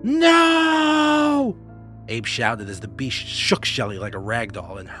 No! Abe shouted as the beast shook Shelly like a rag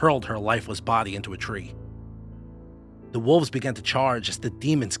doll and hurled her lifeless body into a tree. The wolves began to charge as the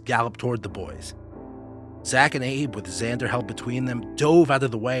demons galloped toward the boys. Zach and Abe, with Xander held between them, dove out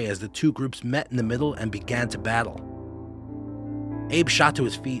of the way as the two groups met in the middle and began to battle. Abe shot to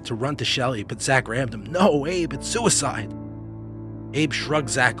his feet to run to Shelly, but Zach rammed him. No, Abe, it's suicide! Abe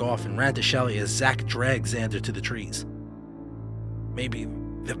shrugged Zach off and ran to Shelly as Zach dragged Xander to the trees. Maybe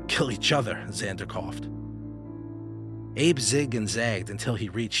they'll kill each other, Xander coughed. Abe zigged and zagged until he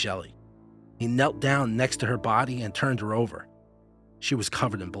reached Shelly. He knelt down next to her body and turned her over. She was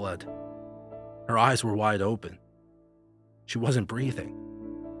covered in blood. Her eyes were wide open. She wasn't breathing.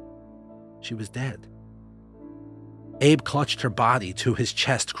 She was dead. Abe clutched her body to his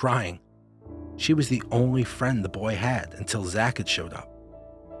chest, crying, She was the only friend the boy had until Zach had showed up.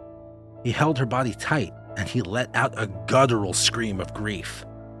 He held her body tight, and he let out a guttural scream of grief.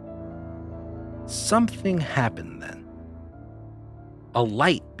 Something happened then. A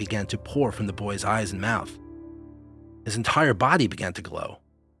light began to pour from the boy's eyes and mouth. His entire body began to glow,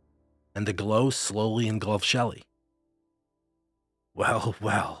 and the glow slowly engulfed Shelley. Well,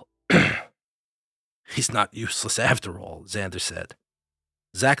 well, he's not useless after all, Xander said.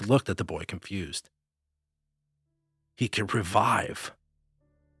 Zach looked at the boy confused. He can revive.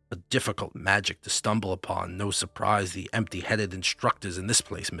 A difficult magic to stumble upon. No surprise the empty-headed instructors in this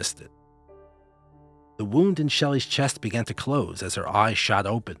place missed it. The wound in Shelley's chest began to close as her eyes shot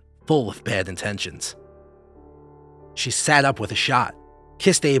open, full of bad intentions. She sat up with a shot,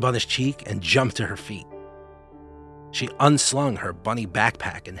 kissed Abe on his cheek, and jumped to her feet. She unslung her bunny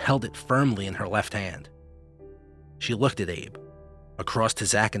backpack and held it firmly in her left hand. She looked at Abe, across to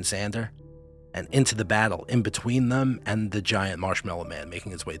Zach and Xander, and into the battle in between them and the giant marshmallow man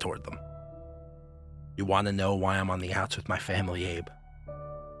making his way toward them. You want to know why I'm on the outs with my family, Abe?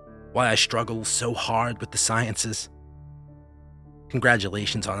 Why I struggle so hard with the sciences?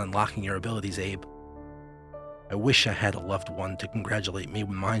 Congratulations on unlocking your abilities, Abe. I wish I had a loved one to congratulate me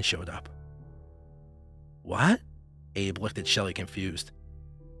when mine showed up. What? Abe looked at Shelley confused.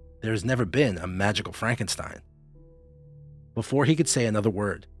 There has never been a magical Frankenstein. Before he could say another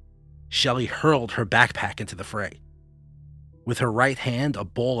word, Shelley hurled her backpack into the fray. With her right hand, a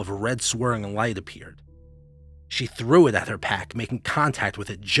ball of red swirling light appeared. She threw it at her pack, making contact with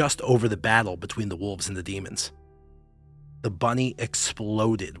it just over the battle between the wolves and the demons. The bunny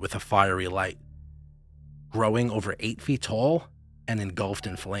exploded with a fiery light, growing over 8 feet tall and engulfed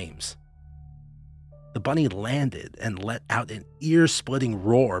in flames. The bunny landed and let out an ear-splitting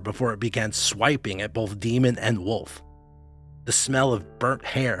roar before it began swiping at both demon and wolf. The smell of burnt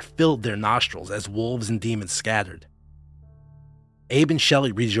hair filled their nostrils as wolves and demons scattered. Abe and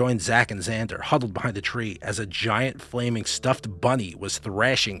Shelley rejoined Zach and Xander, huddled behind a tree as a giant flaming stuffed bunny was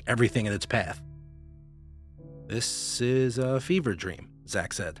thrashing everything in its path. This is a fever dream,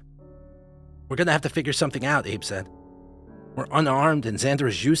 Zach said. We're gonna have to figure something out, Abe said. We're unarmed and Xander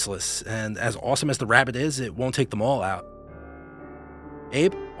is useless, and as awesome as the rabbit is, it won't take them all out.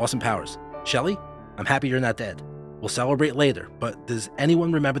 Abe, awesome powers. Shelley, I'm happy you're not dead. We'll celebrate later, but does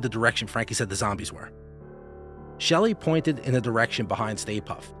anyone remember the direction Frankie said the zombies were? Shelley pointed in a direction behind Stay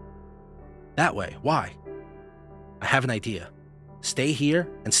Puft. That way, why? I have an idea. Stay here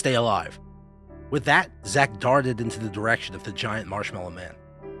and stay alive. With that, Zach darted into the direction of the giant marshmallow man.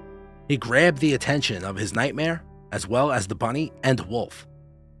 He grabbed the attention of his nightmare, as well as the bunny and wolf.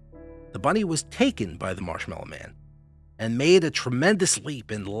 The bunny was taken by the marshmallow man and made a tremendous leap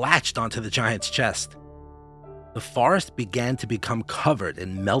and latched onto the giant's chest. The forest began to become covered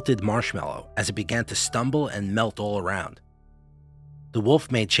in melted marshmallow as it began to stumble and melt all around. The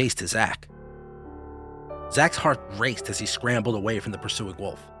wolf made chase to Zach. Zach's heart raced as he scrambled away from the pursuing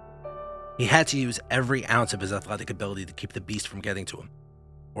wolf. He had to use every ounce of his athletic ability to keep the beast from getting to him,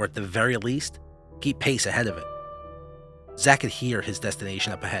 or at the very least, keep pace ahead of it. Zach could hear his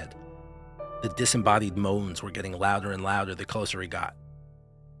destination up ahead. The disembodied moans were getting louder and louder the closer he got.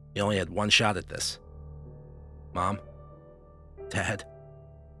 He only had one shot at this. Mom? Dad?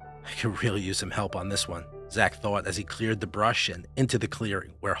 I could really use some help on this one, Zach thought as he cleared the brush and into the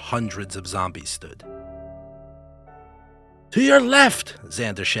clearing where hundreds of zombies stood. To your left,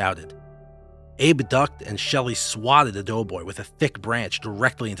 Xander shouted. Abe ducked and Shelley swatted a doughboy with a thick branch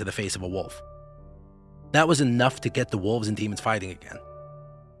directly into the face of a wolf. That was enough to get the wolves and demons fighting again.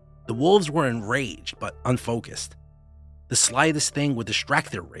 The wolves were enraged but unfocused. The slightest thing would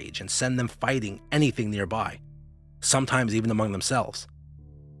distract their rage and send them fighting anything nearby, sometimes even among themselves.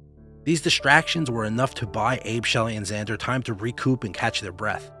 These distractions were enough to buy Abe, Shelley, and Xander time to recoup and catch their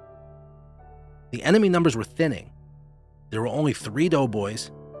breath. The enemy numbers were thinning. There were only 3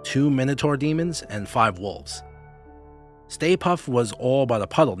 doughboys, 2 minotaur demons, and 5 wolves. Stay Puft was all but a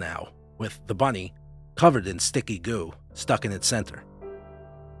puddle now, with the bunny, covered in sticky goo, stuck in its center.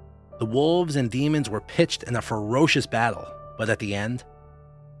 The wolves and demons were pitched in a ferocious battle, but at the end,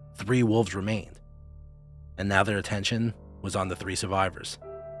 3 wolves remained. And now their attention was on the 3 survivors.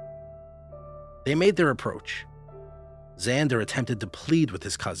 They made their approach. Xander attempted to plead with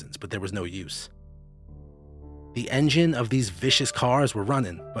his cousins, but there was no use. The engine of these vicious cars were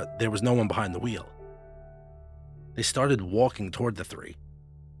running, but there was no one behind the wheel. They started walking toward the 3,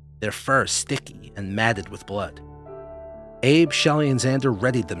 their fur sticky and matted with blood. Abe, Shelley, and Xander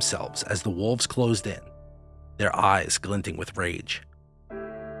readied themselves as the wolves closed in, their eyes glinting with rage.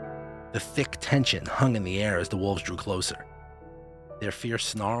 The thick tension hung in the air as the wolves drew closer. their fierce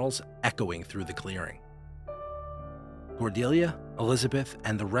snarls echoing through the clearing. Cordelia, Elizabeth,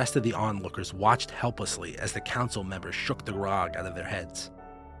 and the rest of the onlookers watched helplessly as the council members shook the grog out of their heads.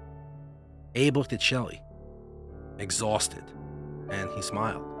 Abe looked at Shelley, exhausted, and he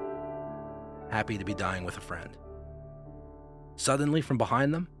smiled, happy to be dying with a friend. Suddenly, from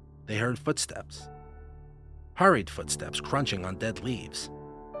behind them, they heard footsteps. Hurried footsteps crunching on dead leaves.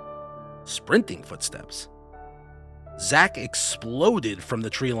 Sprinting footsteps. Zach exploded from the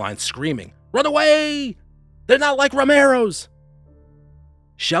tree line, screaming, "Run away! They're not like Romero's!"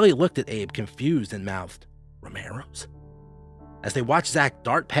 Shelley looked at Abe, confused, and mouthed, "Romero's?" as they watched Zach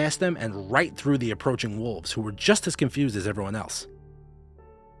dart past them and right through the approaching wolves, who were just as confused as everyone else.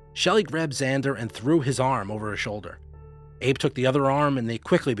 Shelley grabbed Xander and threw his arm over her shoulder. Abe took the other arm, and they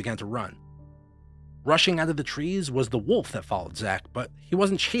quickly began to run. Rushing out of the trees was the wolf that followed Zach, but he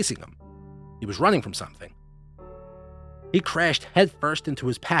wasn't chasing him. He was running from something. He crashed headfirst into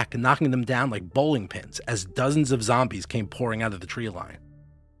his pack, knocking them down like bowling pins as dozens of zombies came pouring out of the tree line.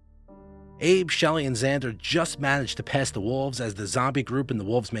 Abe, Shelley, and Xander just managed to pass the wolves as the zombie group and the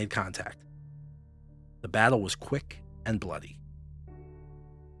wolves made contact. The battle was quick and bloody.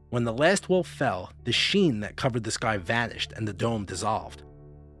 When the last wolf fell, the sheen that covered the sky vanished and the dome dissolved.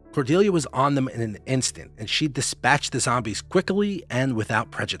 Cordelia was on them in an instant, and she dispatched the zombies quickly and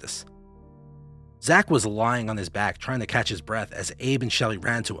without prejudice. Zach was lying on his back, trying to catch his breath as Abe and Shelley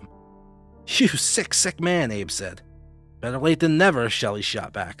ran to him. "You sick, sick man," Abe said. "Better late than never," Shelley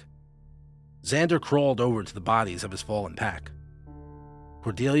shot back. Xander crawled over to the bodies of his fallen pack.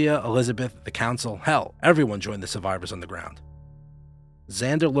 Cordelia, Elizabeth, the council, hell, everyone joined the survivors on the ground.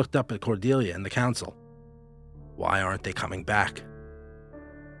 Xander looked up at Cordelia and the council. Why aren't they coming back?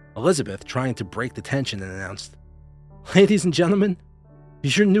 Elizabeth, trying to break the tension, announced, "Ladies and gentlemen,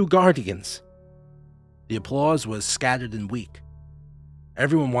 your new guardians." The applause was scattered and weak.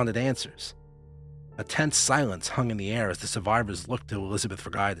 Everyone wanted answers. A tense silence hung in the air as the survivors looked to Elizabeth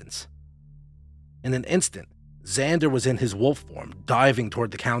for guidance. In an instant, Xander was in his wolf form, diving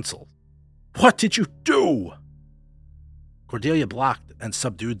toward the council. "What did you do?" Cordelia blocked and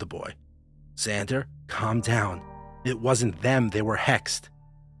subdued the boy. "Xander, calm down. It wasn't them, they were hexed."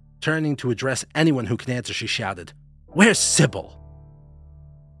 Turning to address anyone who could answer, she shouted, "Where's Sybil?"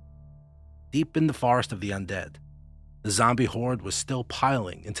 Deep in the forest of the undead, the zombie horde was still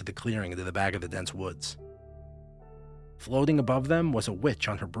piling into the clearing into the back of the dense woods. Floating above them was a witch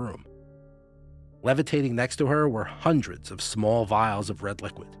on her broom. Levitating next to her were hundreds of small vials of red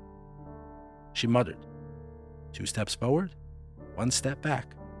liquid. She muttered, 2 steps forward, 1 step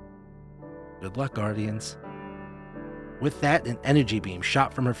back. Good luck, Guardians. With that, an energy beam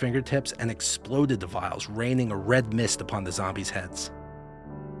shot from her fingertips and exploded the vials, raining a red mist upon the zombies' heads.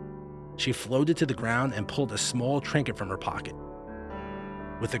 She floated to the ground and pulled a small trinket from her pocket.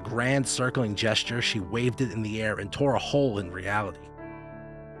 With a grand circling gesture, she waved it in the air and tore a hole in reality.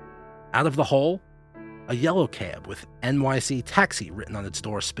 Out of the hole, a yellow cab with NYC Taxi written on its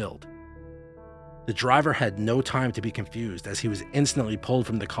door spilled. The driver had no time to be confused as he was instantly pulled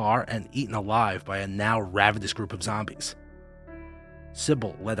from the car and eaten alive by a now ravenous group of zombies.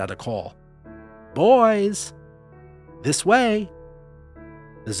 Sybil let out a call. "Boys! This way!"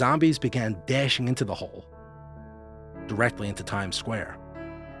 The zombies began dashing into the hole, directly into Times Square.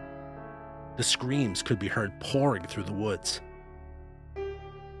 The screams could be heard pouring through the woods.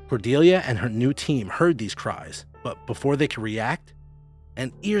 Cordelia and her new team heard these cries, but before they could react,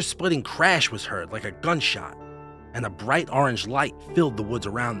 an ear-splitting crash was heard like a gunshot, and a bright orange light filled the woods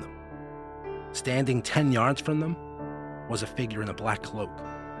around them. Standing 10 yards from them was a figure in a black cloak.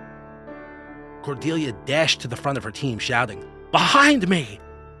 Cordelia dashed to the front of her team, shouting, "Behind me!"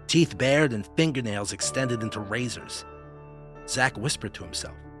 Teeth bared and fingernails extended into razors. Zach whispered to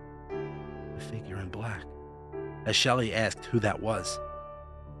himself, "The figure in black," as Shelley asked who that was.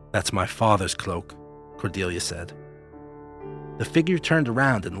 "That's my father's cloak," Cordelia said. The figure turned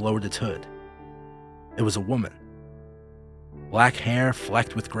around and lowered its hood. It was a woman. Black hair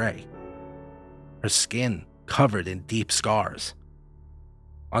flecked with gray. Her skin covered in deep scars.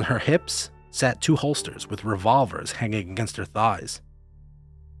 On her hips sat 2 holsters with revolvers hanging against her thighs.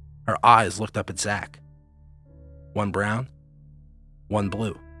 Her eyes looked up at Zach. One brown, one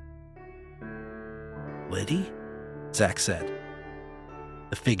blue. "Liddy?" Zach said.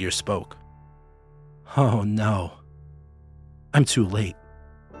 The figure spoke. "Oh no, I'm too late."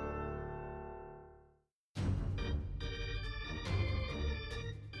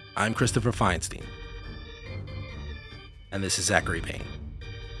 I'm Christopher Feinstein, and this is Zachary Bane.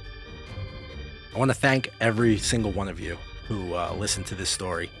 I want to thank every single one of you who listened to this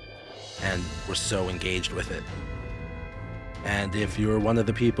story and were so engaged with it. And if you're one of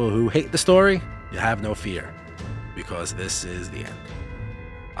the people who hate the story, you have no fear, because this is the end.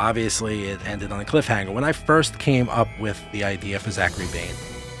 Obviously, it ended on a cliffhanger. When I first came up with the idea for Zachary Bane,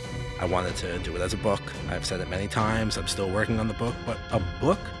 I wanted to do it as a book. I've said it many times. I'm still working on the book, but a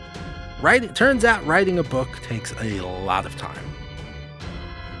book? It turns out writing a book takes a lot of time.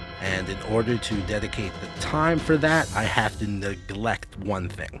 And in order to dedicate the time for that, I have to neglect one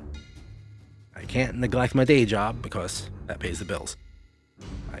thing. I can't neglect my day job because that pays the bills.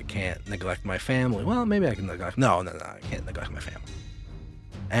 I can't neglect my family. Well, maybe I can neglect... No, I can't neglect my family.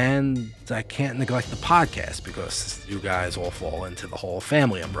 And I can't neglect the podcast because you guys all fall into the whole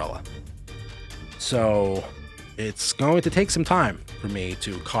family umbrella. So it's going to take some time for me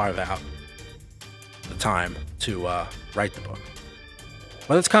to carve out the time to write the book.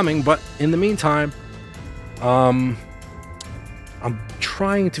 But it's coming. But in the meantime, I'm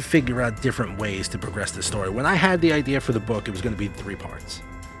trying to figure out different ways to progress the story. When I had the idea for the book, it was going to be 3 parts.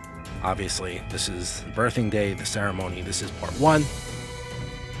 Obviously, this is birthing day, the ceremony. This is part 1.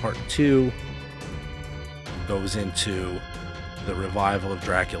 Part 2 goes into the revival of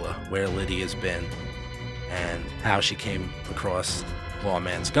Dracula, where Lydia's been, and how she came across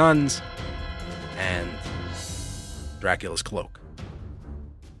Lawman's guns and Dracula's cloak.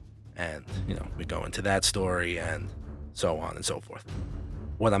 And, we go into that story and so on and so forth.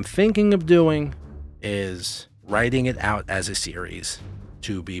 What I'm thinking of doing is writing it out as a series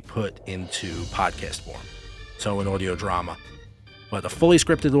to be put into podcast form. So an audio drama. But a fully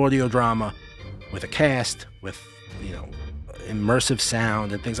scripted audio drama with a cast, with, immersive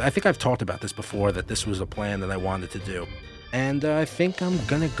sound and things. I think I've talked about this before, that this was a plan that I wanted to do. And I think I'm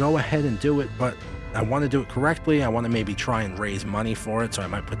going to go ahead and do it, but I want to do it correctly. I want to maybe try and raise money for it, so I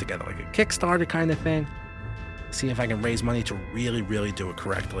might put together like a Kickstarter kind of thing. See if I can raise money to really, really do it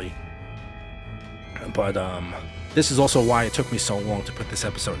correctly. But this is also why it took me so long to put this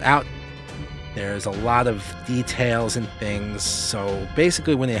episode out. There's a lot of details and things. So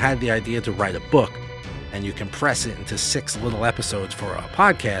basically, when they had the idea to write a book and you compress it into 6 little episodes for a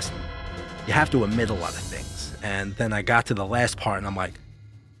podcast, you have to omit a lot of things. And then I got to the last part and I'm like,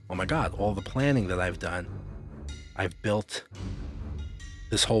 oh my God, all the planning that I've done, I've built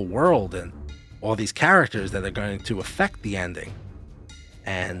this whole world and all these characters that are going to affect the ending.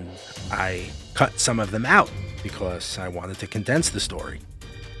 And I cut some of them out because I wanted to condense the story.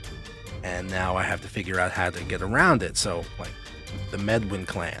 And now I have to figure out how to get around it. So, like, the Medwin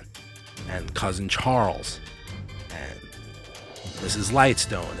clan, and Cousin Charles, and Mrs.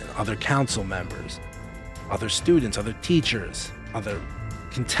 Lightstone, and other council members, other students, other teachers, other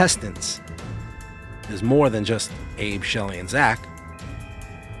contestants. There's more than just Abe, Shelley, and Zach.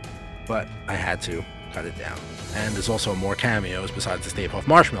 But I had to cut it down. And there's also more cameos besides the Stay Puft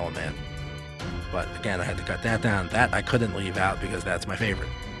Marshmallow Man. But again, I had to cut that down. That I couldn't leave out because that's my favorite.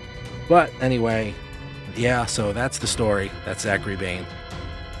 But anyway, yeah, so that's the story. That's Zachary Bane.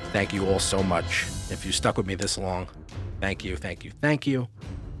 Thank you all so much. If you stuck with me this long, thank you, thank you, thank you.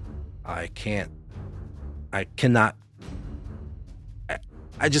 I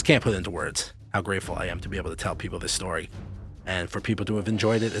just can't put it into words how grateful I am to be able to tell people this story and for people to have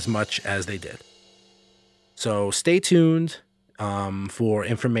enjoyed it as much as they did. So stay tuned for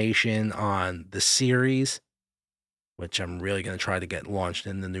information on the series, which I'm really going to try to get launched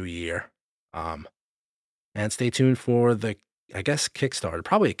in the new year. And stay tuned for the, Kickstarter.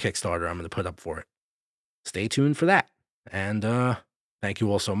 Probably a Kickstarter I'm going to put up for it. Stay tuned for that. And thank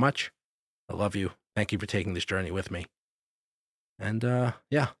you all so much. I love you. Thank you for taking this journey with me. And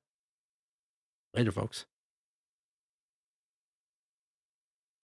yeah. Later, folks.